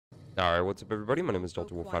Alright, what's up everybody? My name is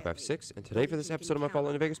DeltaWolf556, and today for this episode of my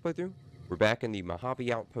Fallout New Vegas playthrough, we're back in the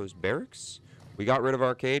Mojave Outpost Barracks. We got rid of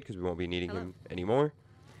Arcade because we won't be needing him anymore,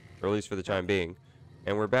 or at least for the time being.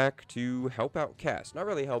 And we're back to help out Cass. Not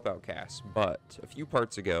really help out Cass, but a few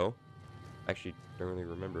parts ago, actually don't really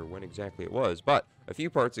remember when exactly it was, but a few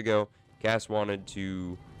parts ago, Cass wanted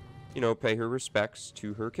to, you know, pay her respects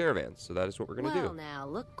to her caravan. So that is what we're going to do. Well now,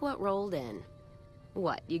 look what rolled in.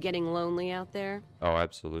 What, you getting lonely out there? Oh,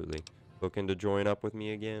 absolutely. Looking to join up with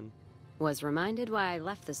me again? Was reminded why I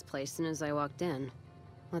left this place as soon as I walked in.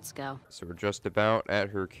 Let's go. So we're just about at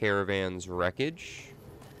her caravan's wreckage.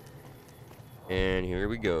 And here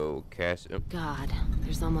we go. Cass. Oh. God,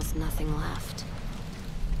 there's almost nothing left.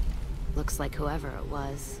 Looks like whoever it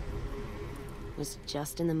was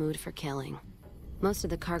just in the mood for killing. Most of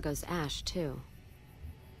the cargo's ash, too.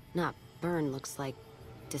 Not burned, looks like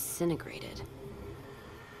disintegrated.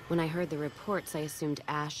 When I heard the reports, I assumed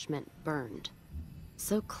ash meant burned.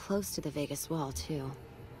 So close to the Vegas wall, too.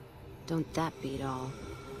 Don't that beat all?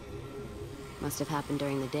 Must have happened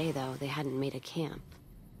during the day, though. They hadn't made a camp.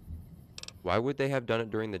 Why would they have done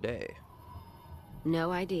it during the day?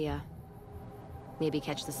 No idea. Maybe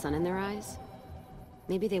catch the sun in their eyes?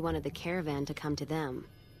 Maybe they wanted the caravan to come to them.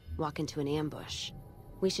 Walk into an ambush.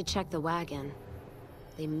 We should check the wagon.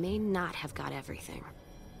 They may not have got everything.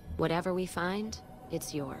 Whatever we find,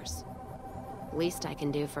 it's yours. Least I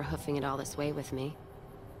can do for hoofing it all this way with me.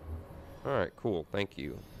 Alright, cool. Thank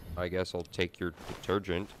you. I guess I'll take your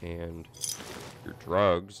detergent and your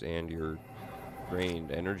drugs and your drained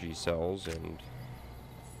energy cells and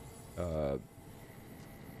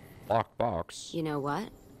lockbox. You know what?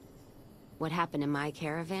 What happened in my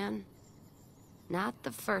caravan? Not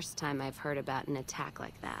the first time I've heard about an attack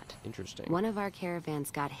like that. Interesting. One of our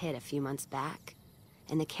caravans got hit a few months back,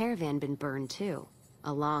 and the caravan been burned too,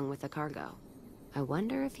 along with the cargo. I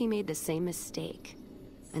wonder if he made the same mistake,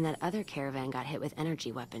 and that other caravan got hit with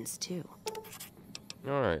energy weapons too.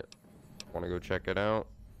 Alright. Want to go check it out?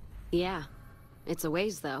 Yeah. It's a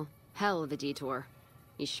ways though. Hell of a detour.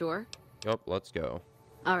 You sure? Yup, let's go.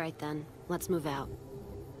 Alright then, let's move out.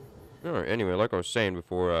 Alright, anyway, like I was saying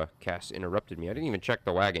before Cass interrupted me, I didn't even check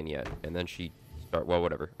the wagon yet, and then she started, well,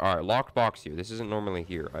 whatever. Alright, locked box here. This isn't normally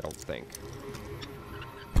here, I don't think.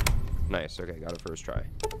 Nice, okay, got it first try.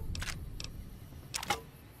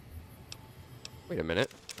 Wait a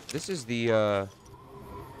minute. This is the,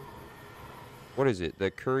 what is it? The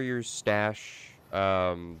courier's stash,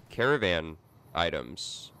 caravan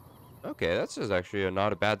items. Okay, this is actually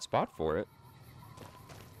not a bad spot for it.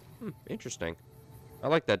 Interesting. I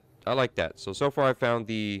like that. I like that. So far I found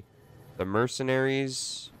the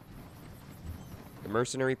mercenaries, the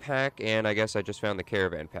mercenary pack, and I guess I just found the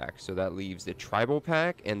caravan pack. So that leaves the tribal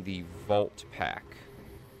pack and the vault pack.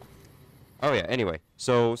 Oh yeah, anyway.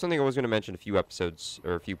 So something I was going to mention a few episodes,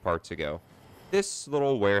 or a few parts ago. This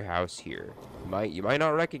little warehouse here, you might not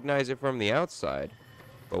recognize it from the outside,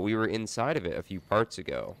 but we were inside of it a few parts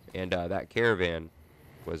ago, and that caravan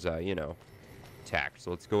was, you know, attacked.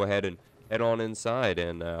 So let's go ahead and head on inside,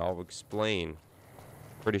 and I'll explain.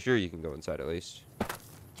 Pretty sure you can go inside at least.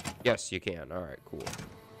 Yes, you can. Alright, cool.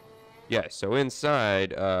 Yes, so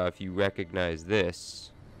inside, if you recognize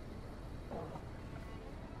this,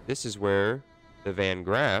 this is where the Van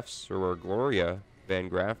Graffs, or where Gloria Van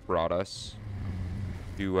Graff brought us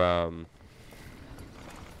to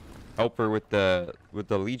help her with the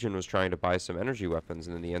Legion was trying to buy some energy weapons,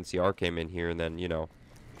 and then the NCR came in here and then, you know,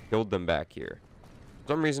 killed them back here.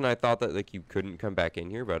 For some reason I thought that like you couldn't come back in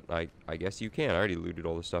here, but I guess you can. I already looted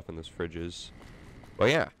all the stuff in those fridges. But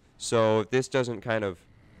yeah, so if this doesn't kind of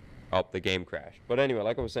help, the game crash. But anyway,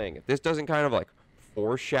 like I was saying, if this doesn't kind of like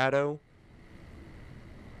foreshadow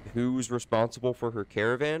who's responsible for her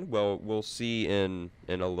caravan, well, we'll see in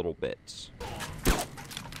a little bit.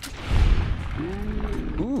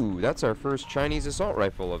 Ooh, that's our first Chinese assault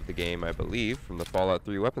rifle of the game, I believe, from the Fallout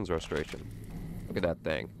 3 weapons restoration. Look at that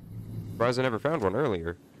thing. Surprised I never found one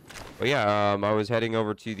earlier. But yeah, I was heading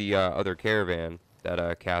over to the other caravan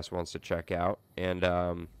that Cass wants to check out, and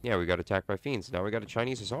yeah, we got attacked by fiends. Now we got a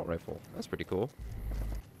Chinese assault rifle. That's pretty cool.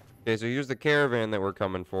 Okay, so here's the caravan that we're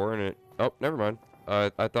coming for, and it... Oh, never mind.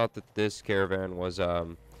 I thought that this caravan was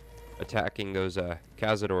attacking those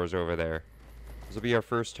cazadors over there. This will be our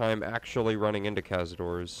first time actually running into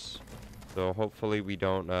cazadors, so hopefully we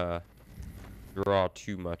don't draw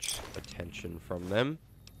too much attention from them.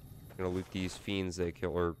 I'm gonna loot these fiends they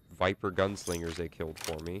kill, or viper gunslingers they killed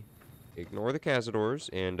for me. Ignore the cazadors,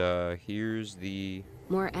 and here's the...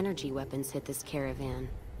 More energy weapons hit this caravan.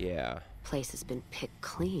 Yeah. Place has been picked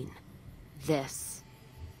clean. This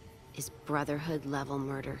is Brotherhood level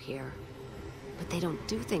murder here. But they don't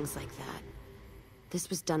do things like that. This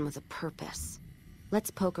was done with a purpose. Let's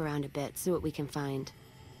poke around a bit, see what we can find.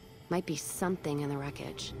 Might be something in the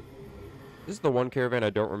wreckage. This is the one caravan I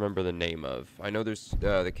don't remember the name of. I know there's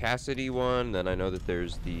the Cassidy one, then I know that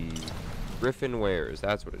there's the Griffin Wares,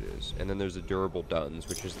 that's what it is. And then there's the Durable Duns,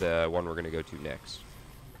 which is the one we're going to go to next.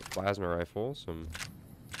 Plasma rifle, some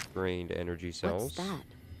drained energy cells. What's that?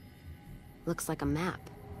 Looks like a map.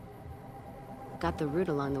 Got the route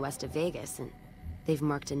along the west of Vegas, and they've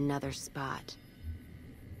marked another spot.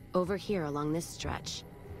 Over here along this stretch.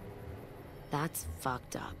 That's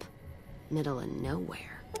fucked up. Middle of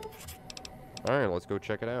nowhere. Alright, let's go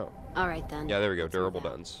check it out. Alright then. Yeah, there we go. Durable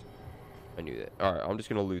Duns. I knew that. Alright, I'm just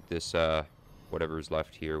gonna loot this, whatever's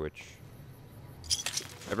left here, which...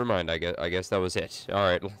 Never mind, I guess that was it.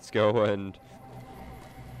 Alright, let's go and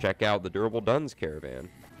check out the Durable Duns caravan.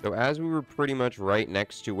 So as we were pretty much right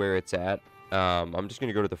next to where it's at, I'm just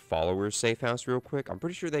gonna go to the Followers safe house real quick. I'm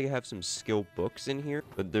pretty sure they have some skill books in here,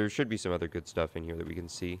 but there should be some other good stuff in here that we can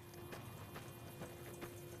see.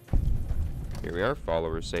 Here we are,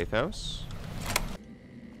 Followers safe house.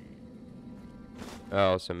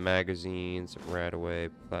 Oh, some magazines, some Radaway,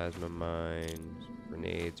 plasma mines,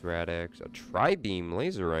 grenades, Radex, a tri-beam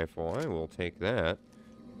laser rifle. I will take that.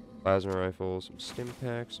 Plasma rifle, some stim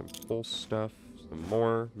packs, some pulse stuff, some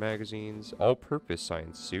more magazines, all-purpose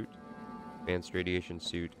science suit, advanced radiation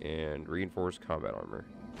suit, and reinforced combat armor.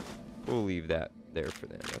 We'll leave that there for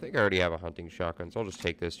them. I think I already have a hunting shotgun, so I'll just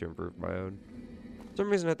take this to improve my own. For some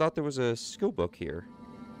reason, I thought there was a skill book here.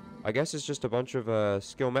 I guess it's just a bunch of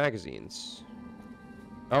skill magazines.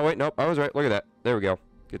 Oh, wait, nope, I was right. Look at that. There we go.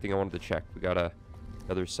 Good thing I wanted to check. We got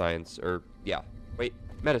another science, or, yeah. Wait,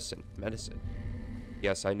 medicine. Medicine.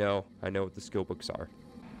 Yes, I know. I know what the skill books are.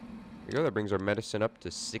 There we go. That brings our medicine up to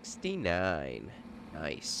 69.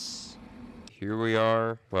 Nice. Here we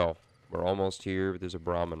are. Well, we're almost here, but there's a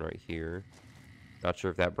Brahmin right here. Not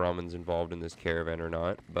sure if that Brahmin's involved in this caravan or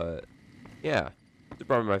not, but, yeah. It's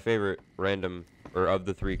probably my favorite random, or of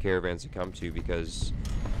the 3 caravans to come to, because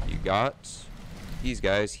you got... these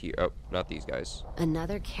guys here. Oh, not these guys.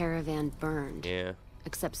 Another caravan burned. Yeah.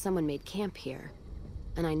 Except someone made camp here.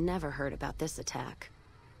 And I never heard about this attack.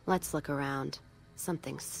 Let's look around.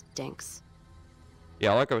 Something stinks.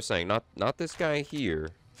 Yeah, like I was saying, not this guy here.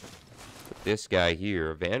 But this guy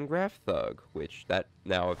here, a Van Graff thug, which that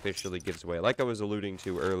now officially gives away. Like I was alluding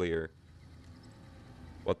to earlier,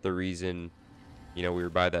 what the reason, you know, we were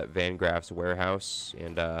by that Van Graff's warehouse,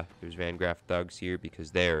 and there's Van Graff thugs here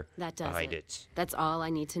because they're behind it. That's all I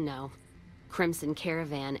need to know. Crimson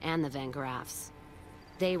Caravan and the Van Graffs.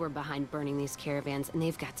 They were behind burning these caravans, and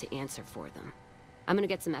they've got to answer for them. I'm gonna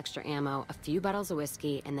get some extra ammo, a few bottles of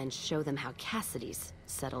whiskey, and then show them how Cassidy's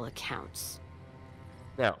settle accounts.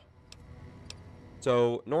 Now,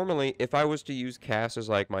 so normally, if I was to use Cass as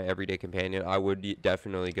like my everyday companion, I would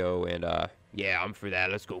definitely go and, yeah, I'm for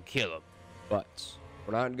that, let's go kill him. But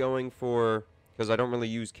we're not going for, because I don't really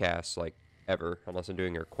use Cass, like, ever, unless I'm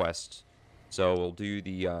doing her quest. So we'll do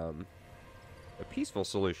the peaceful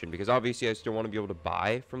solution, because obviously I still want to be able to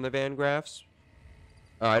buy from the Van Graffs.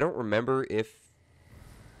 I don't remember if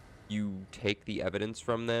you take the evidence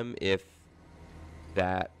from them, if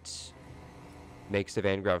that makes the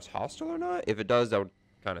Van Graffs hostile or not. If it does, that would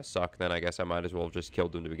kind of suck. Then I guess I might as well have just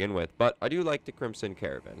killed them to begin with. But I do like the Crimson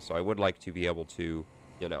Caravan, so I would like to be able to,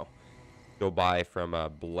 you know, go buy from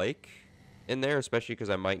Blake in there, especially because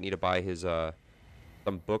I might need to buy his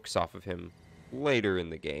some books off of him later in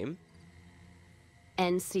the game.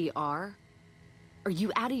 NCR? Are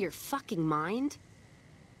you out of your fucking mind?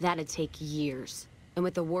 That'd take years. And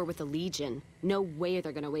with the war with the Legion, no way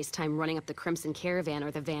they're gonna waste time running up the Crimson Caravan or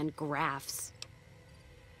the Van Graffs.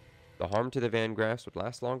 The harm to the Van Graffs would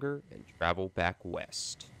last longer and travel back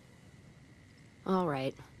west. All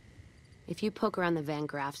right. If you poke around the Van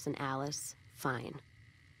Graffs and Alice, fine.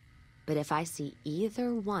 But if I see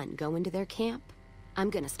either one go into their camp, I'm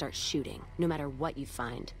gonna start shooting, no matter what you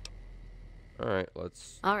find. Alright,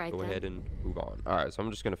 let's go ahead and move on. Alright, so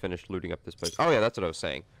I'm just gonna finish looting up this place. Oh yeah, that's what I was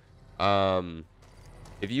saying.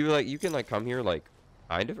 If you, like, you can, like, come here, like,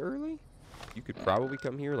 kind of early? You could probably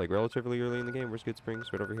come here, like, relatively early in the game. Where's Good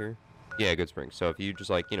Springs? Right over here? Yeah, Good Springs. So if you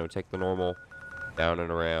just, like, you know, take the normal down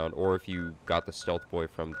and around, or if you got the stealth boy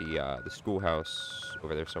from the schoolhouse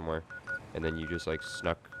over there somewhere, and then you just, like,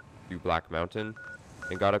 snuck through Black Mountain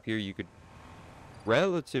and got up here, you could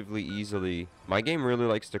relatively easily... My game really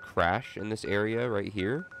likes to crash in this area right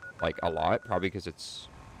here, like, a lot, probably because it's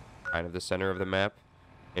kind of the center of the map,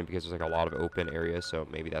 and because there's, like, a lot of open areas, so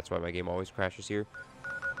maybe that's why my game always crashes here.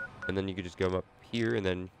 And then you could just go up here, and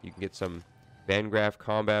then you can get some Van Graff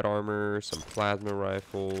combat armor, some plasma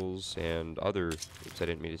rifles, and other... Oops, I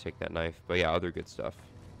didn't mean to take that knife. But yeah, other good stuff.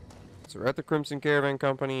 So we're at the Crimson Caravan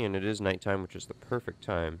Company, and it is nighttime, which is the perfect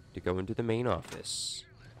time to go into the main office.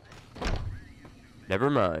 Never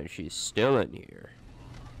mind, she's still in here.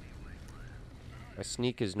 My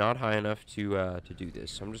sneak is not high enough to do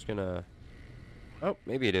this, so I'm just gonna... Oh,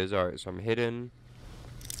 maybe it is. Alright, so I'm hidden.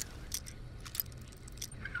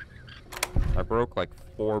 I broke like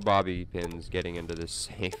 4 bobby pins getting into this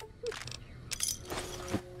safe.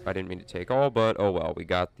 I didn't mean to take all, but oh well. We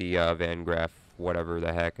got the Van Graff, whatever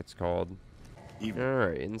the heck it's called.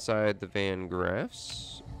 Alright, inside the Van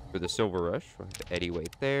Graffs, for the Silver Rush, we'll have the Eddie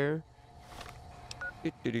weight there.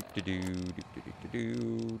 Unequip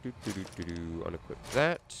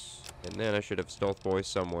that. And then I should have Stealth Boy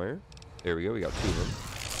somewhere. There we go, we got 2 of them.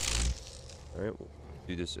 Alright, we'll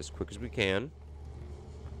do this as quick as we can.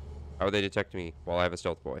 How are they detecting me while I have a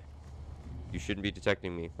Stealth Boy? You shouldn't be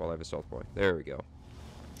detecting me while I have a Stealth Boy. There we go.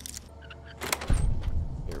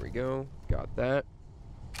 There we go. Got that.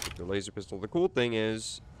 With the laser pistol. The cool thing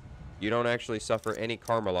is, you don't actually suffer any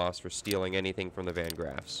karma loss for stealing anything from the Van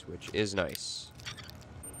Graffs, which is nice.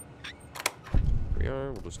 Here we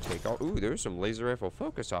are. We'll just take all... Ooh, there's some laser rifle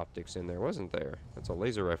focus optics in there, wasn't there? That's a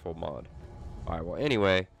laser rifle mod. Alright, well,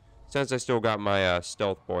 anyway, since I still got my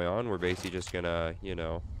Stealth Boy on, we're basically just gonna, you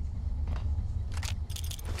know...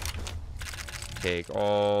 take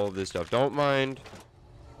all this stuff. Don't mind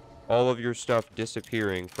all of your stuff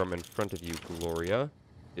disappearing from in front of you, Gloria.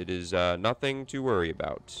 It is nothing to worry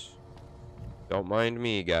about. Don't mind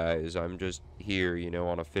me, guys. I'm just here, you know,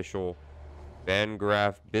 on official Van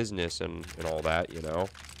Graff business and all that, you know.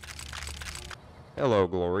 Hello,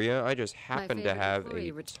 Gloria. I just happen to have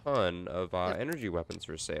a ton of energy weapons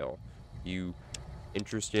for sale. You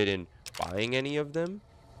interested in buying any of them?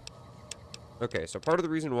 Okay, so part of the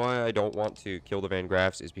reason why I don't want to kill the Van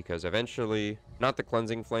Graffs is because eventually, not the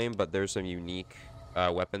Cleansing Flame, but there's some unique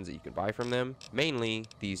weapons that you can buy from them. Mainly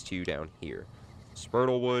these 2 down here.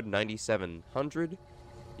 Spurtlewood 9700,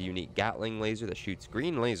 the unique Gatling laser that shoots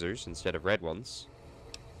green lasers instead of red ones,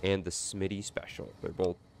 and the Smitty Special. They're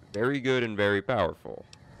both very good and very powerful.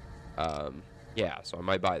 Yeah, so I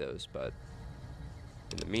might buy those, but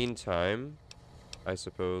in the meantime... I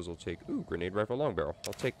suppose I'll take... Ooh, grenade rifle long barrel.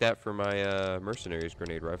 I'll take that for my mercenaries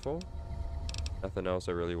grenade rifle. Nothing else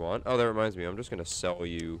I really want. Oh, that reminds me. I'm just going to sell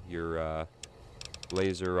you your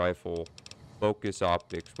laser rifle focus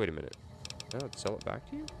optics. Wait a minute. Oh, sell it back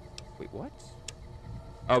to you? Wait, what?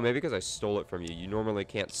 Oh, maybe because I stole it from you. You normally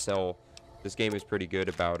can't sell... This game is pretty good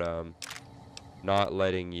about not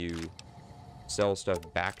letting you sell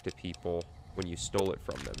stuff back to people when you stole it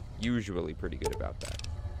from them. Usually pretty good about that.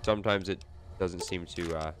 Sometimes it doesn't seem to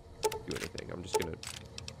do anything. I'm just gonna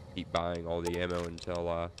keep buying all the ammo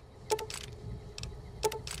until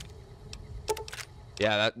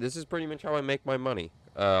yeah, this is pretty much how I make my money.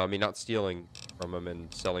 I mean, not stealing from them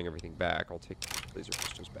and selling everything back. I'll take laser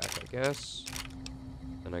pistols back, I guess.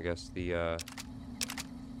 And I guess the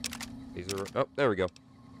laser... Oh, there we go.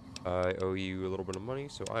 I owe you a little bit of money,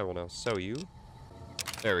 so I will now sell you.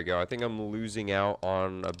 There we go. I think I'm losing out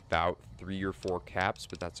on about 3 or 4 caps,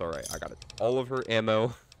 but that's alright. I got all of her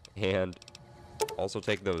ammo, and also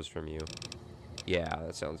take those from you. Yeah,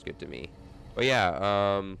 that sounds good to me. But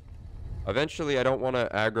yeah, eventually I don't want to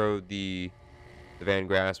aggro the Van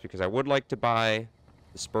Graffs, because I would like to buy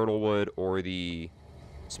the Spurtlewood or the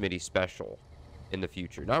Smitty Special in the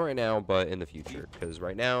future. Not right now, but in the future, because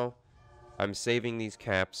right now I'm saving these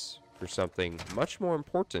caps for something much more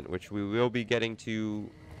important, which we will be getting to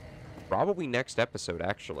probably next episode,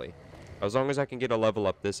 actually. As long as I can get a level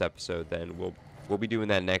up this episode, then we'll be doing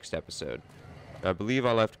that next episode. I believe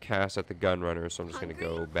I left Cass at the Gunrunners, so I'm just gonna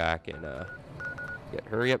go back and get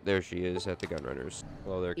her. Yep, there she is at the Gunrunners.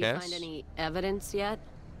 Hello there, Cass. You find any evidence yet?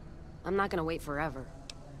 I'm not gonna wait forever.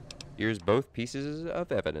 Here's both pieces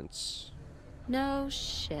of evidence. No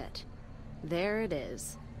shit. There it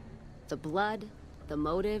is. The blood, the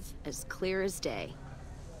motive, as clear as day.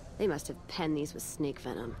 They must have penned these with snake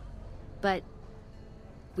venom. But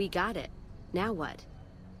we got it. Now what?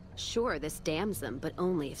 Sure, this damns them, but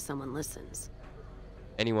only if someone listens.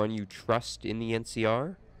 Anyone you trust in the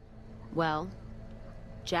NCR? Well,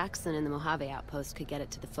 Jackson and the Mojave outpost could get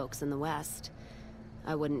it to the folks in the west.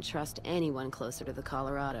 I wouldn't trust anyone closer to the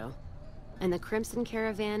Colorado. And the Crimson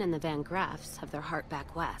Caravan and the Van Graffs have their heart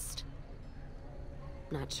back west.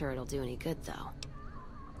 Not sure it'll do any good, though.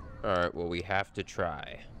 Alright, well, we have to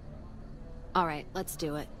try. Alright, let's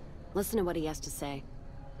do it. Listen to what he has to say.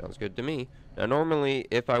 Sounds good to me. Now, normally,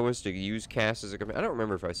 if I was to use Cass as a command... I don't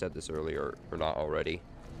remember if I said this earlier or not already.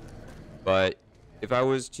 But if I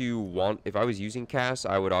was using Cass,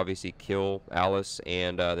 I would obviously kill Alice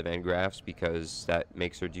and the Van Graffs, because that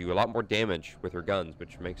makes her do a lot more damage with her guns,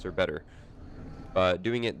 which makes her better. But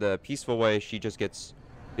doing it the peaceful way, she just gets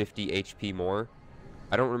 50 HP more.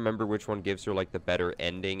 I don't remember which one gives her like the better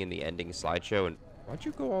ending in the ending slideshow. And why'd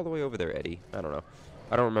you go all the way over there, Eddie? I don't know.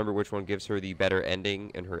 I don't remember which one gives her the better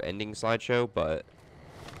ending in her ending slideshow, but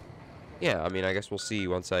yeah, I mean, I guess we'll see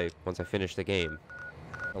once I finish the game.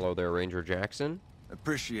 Hello there, Ranger Jackson.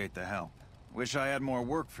 Appreciate the help. Wish I had more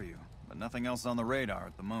work for you, but nothing else on the radar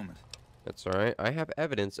at the moment. That's alright. I have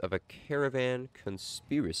evidence of a caravan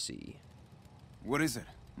conspiracy. What is it?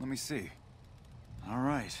 Let me see.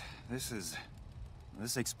 Alright, this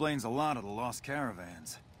explains a lot of the lost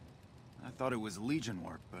caravans. I thought it was Legion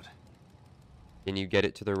work, but... Can you get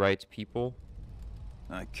it to the right people?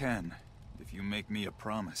 I can, if you make me a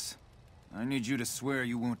promise. I need you to swear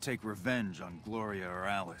you won't take revenge on Gloria or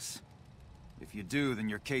Alice. If you do, then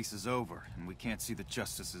your case is over, and we can't see that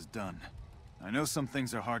justice is done. I know some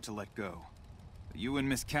things are hard to let go, but you and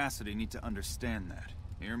Miss Cassidy need to understand that.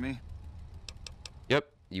 Hear me?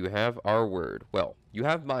 Yep, you have our word. Well, you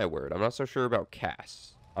have my word. I'm not so sure about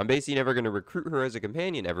Cass. I'm basically never going to recruit her as a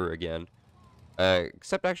companion ever again.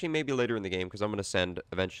 Except actually maybe later in the game, because I'm going to send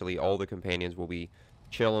eventually all the companions will be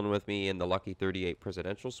chilling with me in the Lucky 38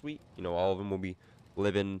 presidential suite. You know, all of them will be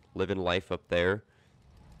living life up there.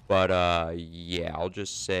 But, yeah, I'll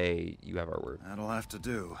just say you have our word. That'll have to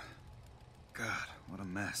do. God, what a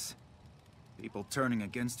mess. People turning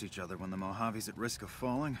against each other when the Mojave's at risk of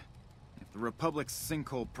falling. If the Republic's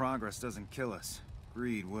sinkhole progress doesn't kill us,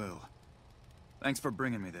 greed will. Thanks for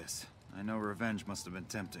bringing me this. I know revenge must have been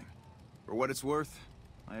tempting. For what it's worth,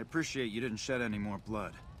 I appreciate you didn't shed any more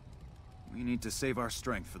blood. We need to save our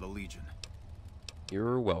strength for the Legion.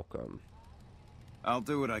 You're welcome. I'll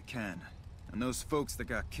do what I can. And those folks that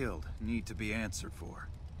got killed need to be answered for.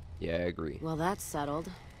 Yeah, I agree. Well, that's settled,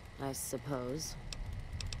 I suppose.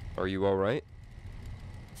 Are you alright?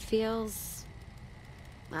 Feels...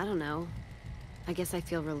 I don't know. I guess I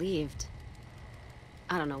feel relieved.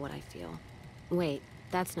 I don't know what I feel. Wait,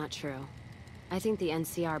 that's not true. I think the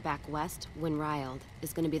NCR back west, when riled,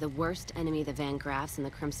 is going to be the worst enemy the Van Graffs and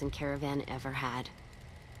the Crimson Caravan ever had.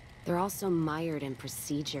 They're all so mired in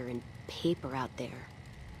procedure and paper out there.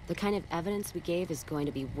 The kind of evidence we gave is going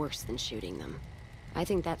to be worse than shooting them. I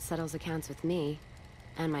think that settles accounts with me,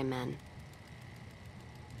 and my men.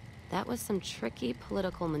 That was some tricky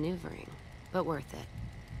political maneuvering, but worth it.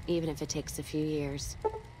 Even if it takes a few years.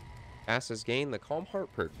 Cass has gained the Calm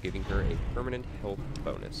Heart perk, giving her a permanent health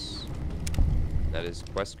bonus. That is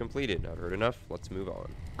quest completed. I've heard enough. Let's move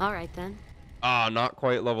on. Alright then. Ah, not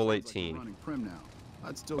quite level 18.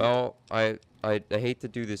 Well, I hate to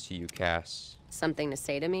do this to you, Cass. Something to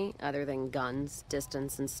say to me, other than guns,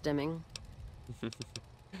 distance, and stimming?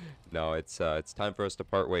 No, it's time for us to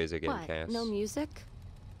part ways again, What, Cass. no music?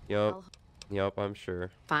 Yup. Yup, I'm sure.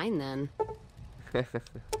 Fine then.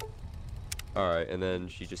 Alright, and then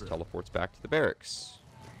she just teleports back to the barracks.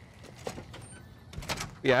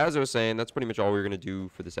 Yeah, as I was saying, that's pretty much all we're going to do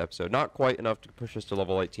for this episode. Not quite enough to push us to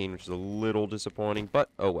level 18, which is a little disappointing, but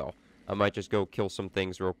oh well. I might just go kill some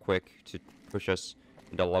things real quick to push us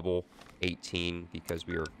into level 18, because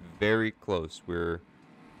we are very close. We're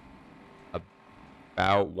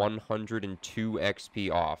about 102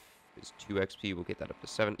 XP off. Is 2 XP, we'll get that up to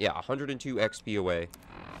 7. Yeah, 102 XP away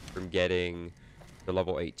from getting to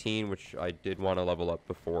level 18, which I did want to level up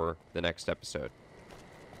before the next episode.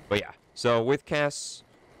 But yeah, so with Cass's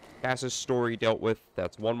story dealt with,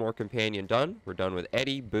 that's one more companion done. We're done with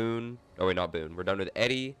Eddie, Boone. Oh wait, not Boone. We're done with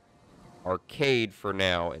Eddie, Arcade for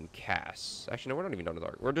now, and Cass. Actually, no, we're not even done with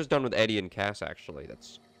Arcade. We're just done with Eddie and Cass, actually.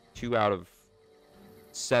 That's 2 out of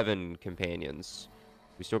 7 companions.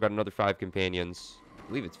 We still got another 5 companions. I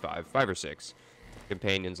believe it's 5 or 6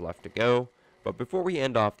 companions left to go. But before we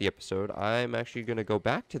end off the episode, I'm actually going to go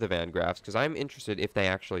back to the Van Graffs, because I'm interested if they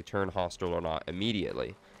actually turn hostile or not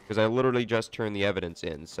immediately. Because I literally just turned the evidence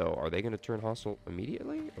in, so are they going to turn hostile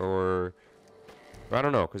immediately? Or I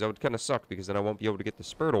don't know, because that would kind of suck, because then I won't be able to get the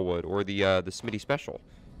Spurtle Wood or the Smitty Special.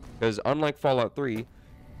 Because unlike Fallout 3,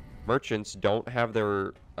 merchants don't have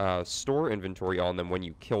their store inventory on them when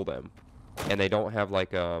you kill them. And they don't have,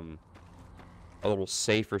 like, a little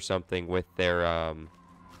safe or something with their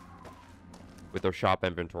shop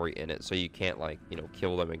inventory in it, so you can't, like, you know,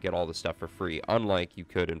 kill them and get all the stuff for free, unlike you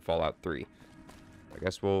could in Fallout 3. I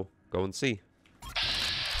guess we'll go and see.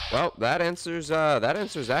 Well, that answers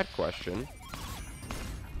that question.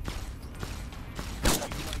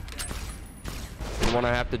 Didn't want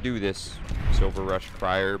to have to do this, Silver Rush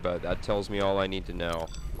Crier, but that tells me all I need to know.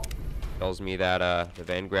 tells me that the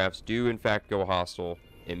Van Graffs do in fact go hostile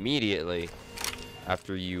immediately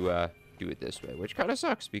after you do it this way, which kind of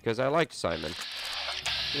sucks because I liked Simon.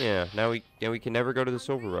 Yeah, now we can never go to the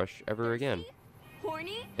Silver Rush ever again.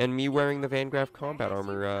 And me wearing the Van Graff combat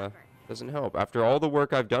armor doesn't help. After all the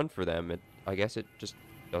work I've done for them, I guess it just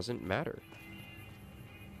doesn't matter.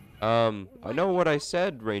 I know what I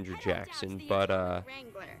said, Ranger Jackson, but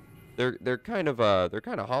they're kind of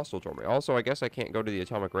hostile toward me. Also, I guess I can't go to the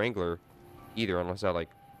Atomic Wrangler either unless I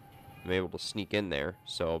am able to sneak in there.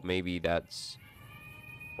 So maybe that's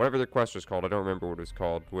whatever the quest was called. I don't remember what it was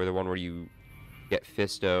called. Where the one where you get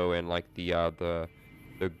Fisto and like the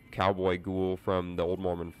cowboy ghoul from the Old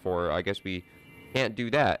Mormon 4. I guess we can't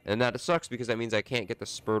do that, and that sucks because that means I can't get the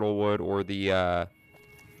Spurtlewood or the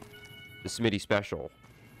Smitty special,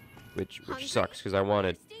 which sucks because I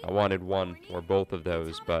wanted one or both of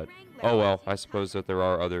those. But oh well, I suppose that there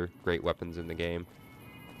are other great weapons in the game.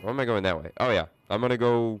 Why am I going that way? Oh yeah, I'm gonna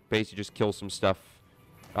go basically just kill some stuff.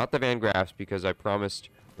 Not the Van Graffs because I promised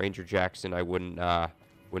Ranger Jackson I wouldn't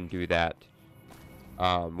do that.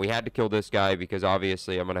 We had to kill this guy because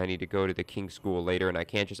obviously I'm gonna need to go to the King School later, and I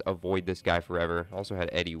can't just avoid this guy forever. Also had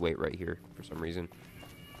Eddie wait right here for some reason.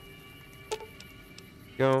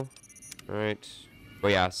 Go. All right.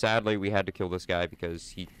 But yeah, sadly we had to kill this guy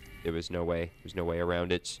because there was no way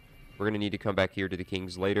around it. We're gonna need to come back here to the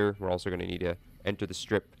Kings later. We're also gonna need to enter the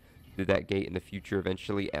strip through that gate in the future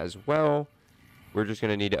eventually as well. We're just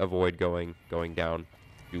gonna need to avoid going down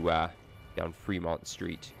to down Fremont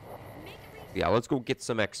Street. Yeah, let's go get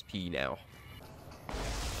some XP now.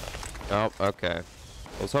 Oh, okay.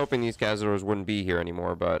 I was hoping these Cazadors wouldn't be here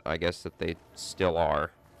anymore, but I guess that they still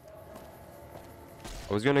are.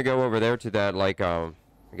 I was gonna go over there to that, like, I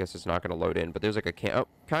guess it's not gonna load in, but there's like a camp. Oh,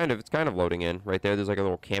 it's kind of loading in right there. There's like a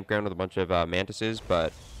little campground with a bunch of mantises,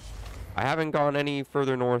 but I haven't gone any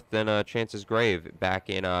further north than Chance's Grave back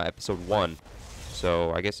in episode 1.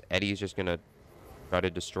 So I guess Eddie's just gonna try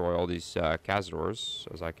to destroy all these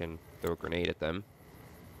Cazadors, as I can throw a grenade at them.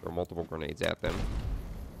 Throw multiple grenades at them.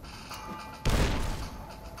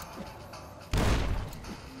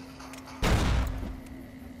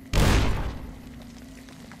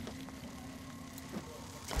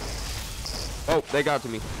 Oh, they got to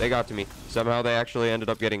me. They got to me. Somehow they actually ended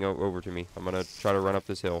up getting over to me. I'm gonna try to run up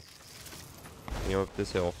this hill. Up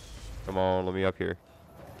this hill. Come on, let me up here.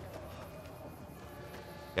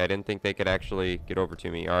 Yeah, I didn't think they could actually get over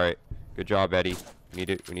to me. Alright. Good job, Eddie. We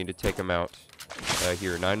need to take them out.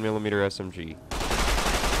 Here, 9mm SMG.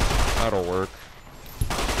 That'll work.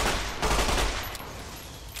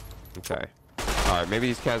 Okay. Alright, maybe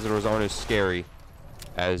these Cazadors aren't as scary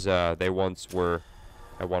as they once were.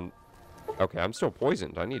 Okay, I'm still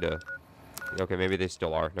poisoned. I need to... Okay, maybe they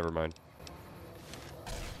still are. Never mind.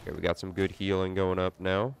 Okay, we got some good healing going up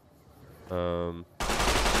now.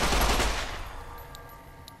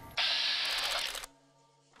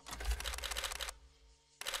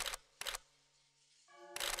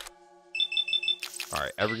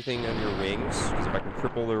 Alright, everything on your wings, because if I can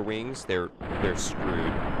cripple their wings, they're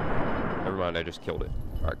screwed. Never mind, I just killed it.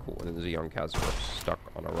 Alright, cool. And then there's a young Cazador stuck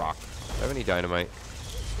on a rock. Do I have any dynamite?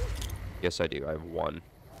 Yes, I do. I have one.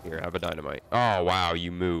 Here, have a dynamite. Oh, wow,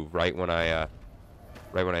 you move right when I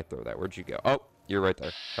throw that. Where'd you go? Oh, you're right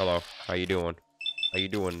there. Hello. How you doing? How you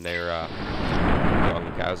doing there,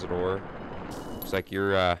 young Cazador? Looks like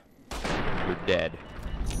you're dead.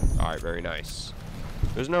 Alright, very nice.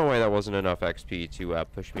 There's no way that wasn't enough XP to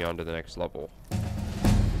push me on to the next level.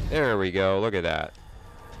 There we go. Look at that.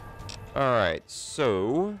 Alright,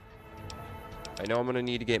 so... I know I'm going to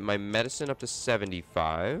need to get my medicine up to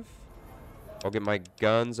 75. I'll get my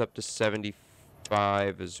guns up to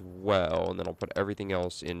 75 as well, and then I'll put everything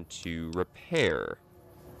else into repair.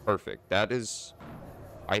 Perfect. That is,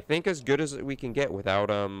 I think, as good as we can get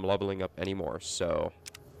without leveling up anymore. So,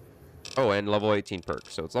 oh, and level 18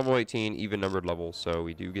 perks. So it's level 18, even numbered levels. So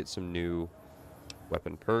we do get some new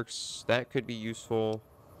weapon perks. That could be useful.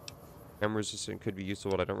 Chem resistant could be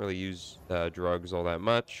useful, but I don't really use drugs all that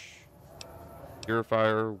much.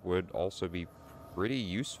 Purifier would also be pretty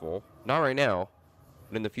useful. Not right now,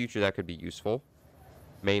 but in the future that could be useful.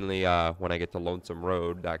 Mainly when I get to Lonesome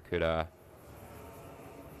Road, that could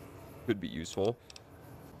be useful.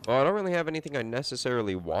 Well, I don't really have anything I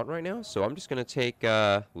necessarily want right now, so I'm just going to take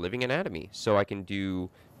Living Anatomy. So I can do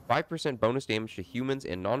 5% bonus damage to humans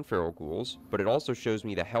and non-feral ghouls, but it also shows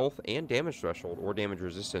me the health and damage threshold or damage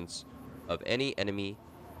resistance of any enemy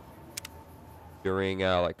during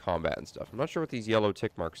like combat and stuff. I'm not sure what these yellow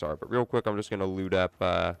tick marks are, but real quick I'm just going to loot up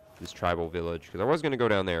this tribal village, because I was going to go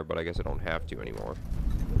down there, but I guess I don't have to anymore.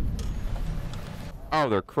 Oh,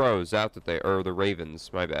 they're crows. That's what they... Or the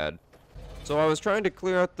ravens. My bad. So I was trying to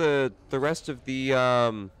clear out the rest of the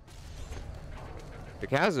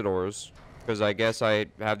Cazadors, because I guess I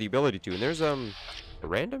have the ability to. And there's a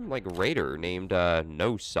random like raider named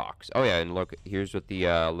No Socks. Oh yeah, and look, here's what the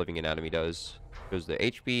living anatomy does. There's the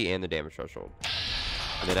HP and the damage threshold.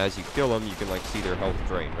 And then as you kill them, you can like see their health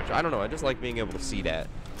drain, which I don't know. I just like being able to see that.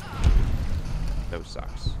 No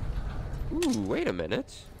Socks. Ooh, wait a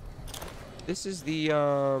minute. This is the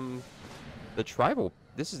tribal.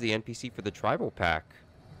 This is the NPC for the tribal pack.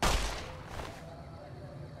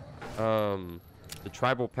 The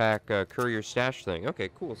tribal pack courier stash thing. Okay,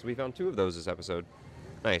 cool. So we found 2 of those this episode.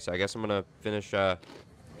 Nice. I guess I'm gonna finish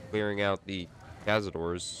clearing out the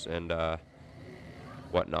Cazadors and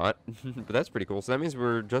whatnot. But that's pretty cool. So that means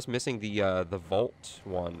we're just missing the vault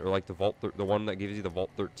one, or like the one that gives you the Vault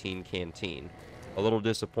 13 canteen. A little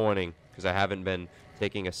disappointing because I haven't been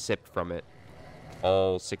taking a sip from it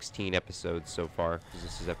all 16 episodes so far, because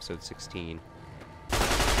this is episode 16.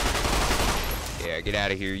 Yeah, get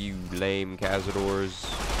out of here, you lame Cazadors.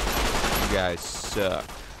 You guys suck.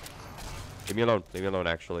 Leave me alone. Leave me alone,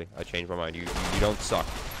 actually. I changed my mind. You don't suck.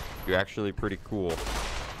 You're actually pretty cool.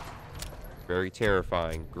 Very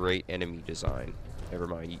terrifying. Great enemy design. Never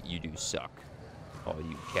mind, you do suck. All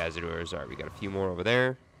you Cazadors. Alright, we got a few more over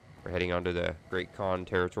there. We're heading onto the Great Khan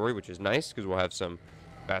territory, which is nice, because we'll have some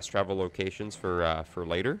fast travel locations for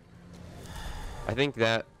later. I think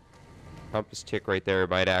that compass tick right there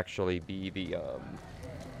might actually be the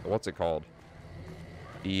what's it called?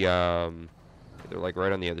 The they're like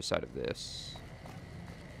right on the other side of this.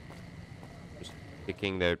 Just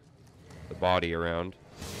kicking the body around.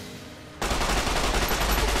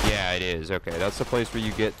 Yeah, it is. Okay, that's the place where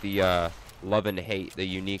you get the love and hate, the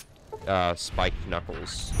unique spiked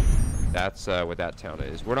knuckles. That's what that town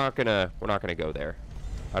is. We're not gonna go there.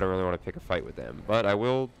 I don't really want to pick a fight with them, but I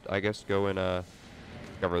will, I guess, go and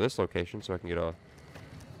cover this location so I can get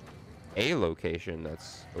a location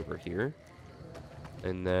that's over here,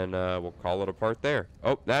 and then we'll call it a part there.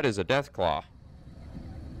 Oh, that is a death claw.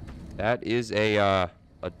 That is a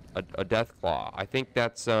death claw. I think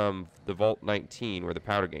that's the Vault 19 where the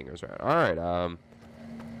powder gangers are at. All right.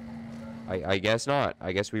 I guess not.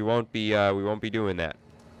 I guess we won't be doing that.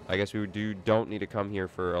 I guess we don't need to come here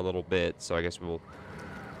for a little bit, so I guess we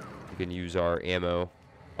can use our ammo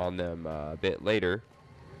on them a bit later.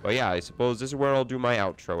 But yeah, I suppose this is where I'll do my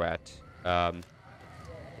outro at.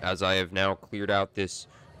 As I have now cleared out this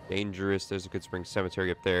dangerous, there's a Good Spring Cemetery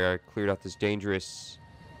up there. I cleared out this dangerous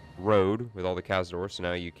road with all the Cazadors, so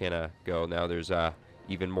now you can go. Now there's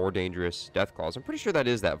even more dangerous death claws. I'm pretty sure that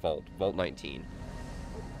is that Vault 19.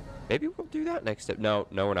 Maybe we'll do that next step. No,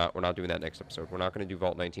 we're not. We're not doing that next episode. We're not going to do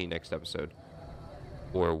Vault 19 next episode.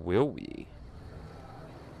 Or will we?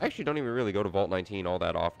 I actually don't even really go to Vault 19 all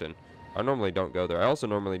that often. I normally don't go there. I also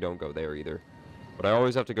normally don't go there either. But I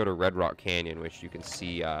always have to go to Red Rock Canyon, which you can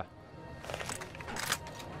see over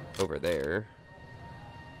there.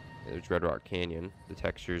 There's Red Rock Canyon. The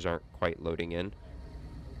textures aren't quite loading in.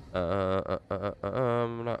 I'm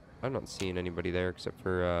not seeing anybody there except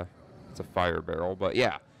for it's a fire barrel. But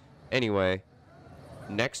yeah. Anyway,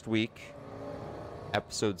 next week,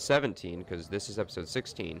 episode 17, because this is episode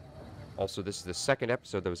 16. Also, this is the second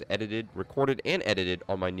episode that was recorded and edited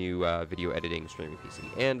on my new video editing streaming PC.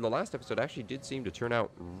 And the last episode actually did seem to turn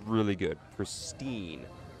out really good. Pristine.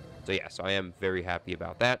 So yeah, so I am very happy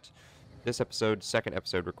about that. This episode, second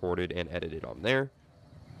episode recorded and edited on there.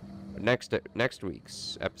 Next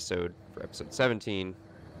week's episode, for episode 17,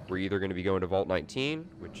 we're either going to be going to Vault 19,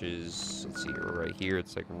 which is, let's see, right here.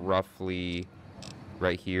 It's like roughly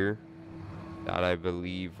right here. That I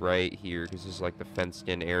believe right here, because this is like the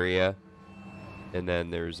fenced-in area. And then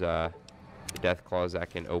there's the death claws that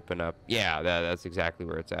can open up. Yeah, that's exactly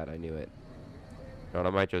where it's at. I knew it. And I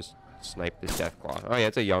might just snipe this death claw. Oh yeah,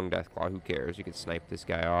 it's a young death claw. Who cares? You can snipe this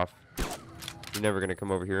guy off. He's never gonna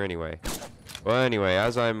come over here anyway. Well, anyway,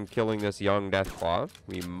 as I'm killing this young death claw,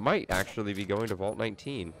 we might actually be going to Vault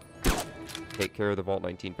 19. Take care of the Vault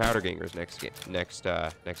 19 powder gangers next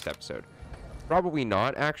episode. Probably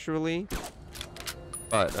not, actually.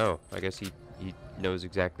 But, oh, I guess he knows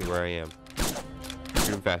exactly where I am.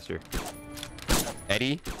 Shoot him faster.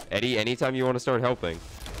 Eddie, anytime you want to start helping.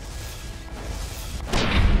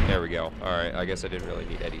 There we go. Alright, I guess I didn't really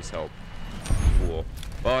need Eddie's help. Cool.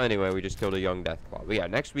 Well, anyway, we just killed a young Deathclaw. But yeah,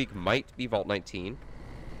 next week might be Vault 19.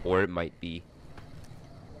 Or it might be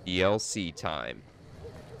DLC time.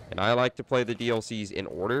 And I like to play the DLCs in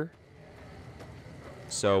order.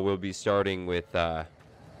 So we'll be starting with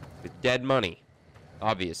Dead Money.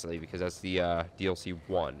 Obviously, because that's the DLC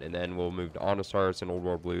 1. And then we'll move to Honest Hearts and Old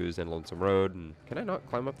World Blues and Lonesome Road. And can I not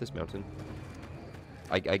climb up this mountain?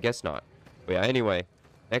 I guess not. But yeah, anyway,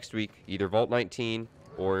 next week, either Vault 19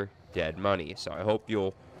 or Dead Money. So I hope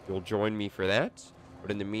you'll join me for that.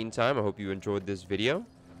 But in the meantime, I hope you enjoyed this video.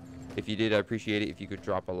 If you did, I appreciate it if you could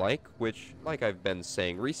drop a like, which, like I've been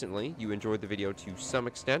saying recently, you enjoyed the video to some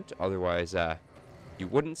extent. Otherwise, you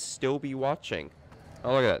wouldn't still be watching.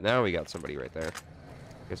 Oh, look at that. Now we got somebody right there.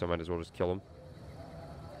 Guess I might as well just kill him.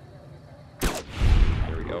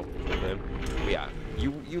 There we go. Killed him. But yeah,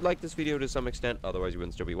 you like this video to some extent. Otherwise, you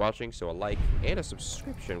wouldn't still be watching. So a like and a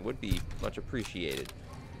subscription would be much appreciated.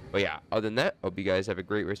 But yeah, other than that, hope you guys have a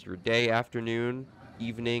great rest of your day, afternoon,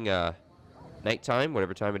 evening, nighttime,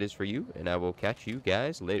 whatever time it is for you. And I will catch you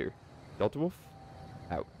guys later. Delta Wolf,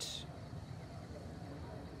 out.